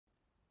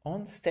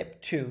On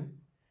step 2,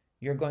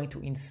 you're going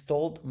to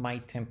install my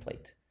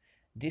template.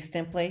 This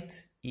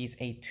template is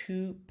a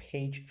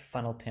 2-page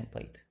funnel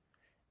template,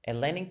 a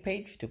landing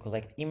page to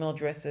collect email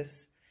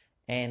addresses,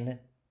 and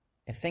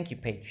a thank you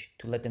page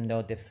to let them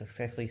know they've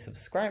successfully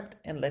subscribed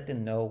and let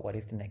them know what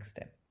is the next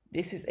step.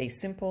 This is a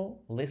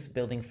simple list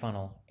building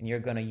funnel, and you're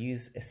going to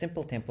use a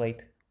simple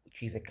template,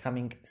 which is a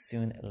coming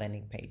soon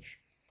landing page.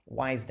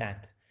 Why is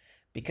that?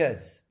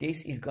 Because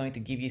this is going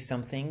to give you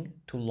something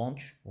to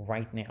launch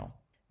right now.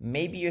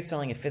 Maybe you're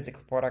selling a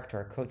physical product or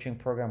a coaching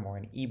program or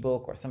an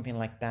ebook or something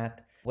like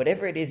that.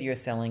 Whatever it is you're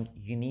selling,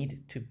 you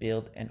need to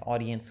build an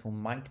audience who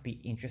might be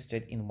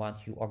interested in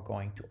what you are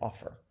going to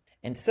offer.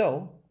 And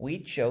so we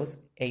chose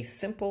a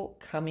simple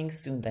coming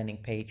soon landing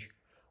page,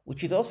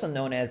 which is also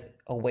known as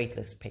a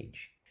waitlist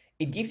page.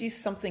 It gives you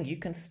something you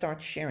can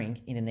start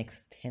sharing in the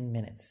next 10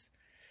 minutes.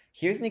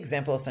 Here's an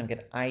example of something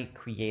that I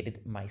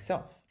created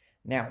myself.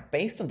 Now,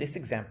 based on this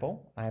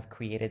example, I have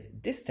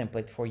created this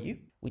template for you,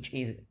 which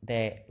is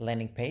the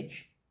landing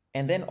page.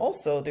 And then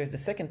also there's the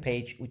second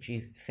page, which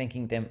is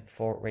thanking them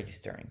for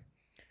registering.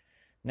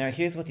 Now,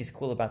 here's what is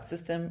cool about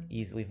system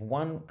is with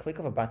one click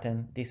of a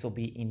button, this will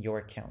be in your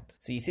account.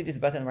 So you see this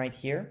button right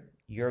here,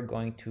 you're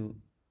going to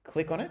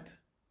click on it.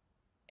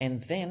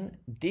 And then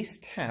this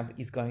tab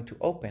is going to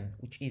open,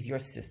 which is your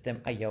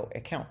System.io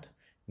account.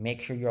 Make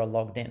sure you're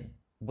logged in.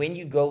 When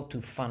you go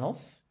to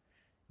funnels,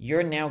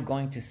 you're now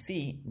going to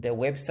see the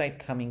website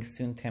coming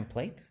soon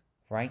template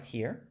right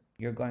here.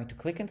 You're going to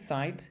click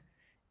inside,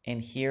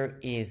 and here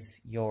is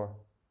your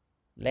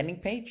landing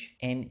page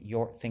and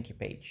your thank you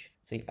page.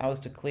 So if I was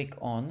to click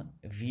on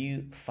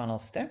view funnel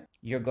step,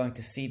 you're going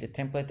to see the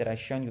template that I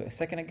shown you a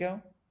second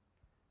ago.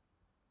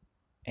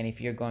 And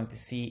if you're going to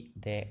see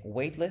the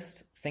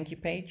waitlist thank you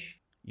page,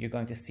 you're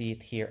going to see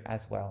it here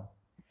as well.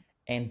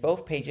 And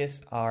both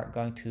pages are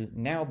going to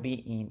now be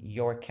in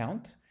your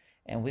account.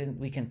 And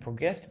we can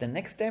progress to the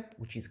next step,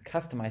 which is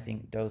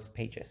customizing those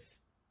pages.